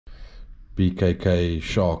BKK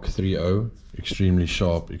Shark 3.0, extremely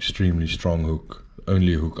sharp, extremely strong hook,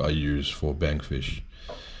 only hook I use for bankfish.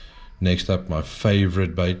 Next up, my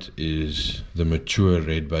favorite bait is the mature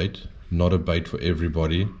red bait. Not a bait for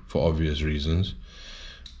everybody for obvious reasons,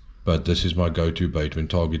 but this is my go-to bait when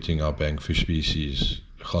targeting our bankfish species: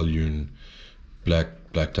 Galjoen,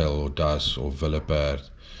 Blacktail or Das or Wildeperd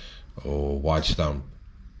or White Stump.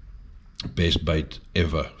 Best bait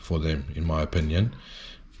ever for them, in my opinion.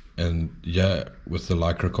 And yeah, with the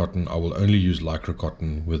Lycra cotton, I will only use Lycra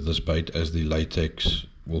cotton with this bait, as the latex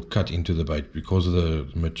will cut into the bait. Because the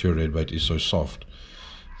mature red bait is so soft,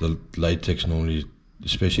 the latex normally,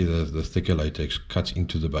 especially the thicker latex, cuts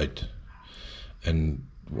into the bait. And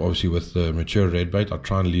obviously with the mature red bait, I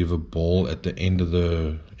try and leave a ball at the end of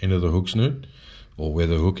the hook snoot, or where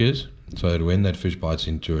the hook is, so that when that fish bites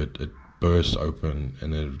into it, it bursts open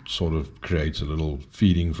and it sort of creates a little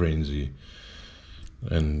feeding frenzy.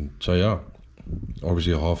 And so yeah,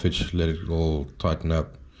 obviously a half hitch, let it all tighten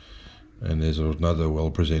up, and there's another well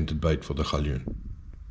presented bait for the Galjoen.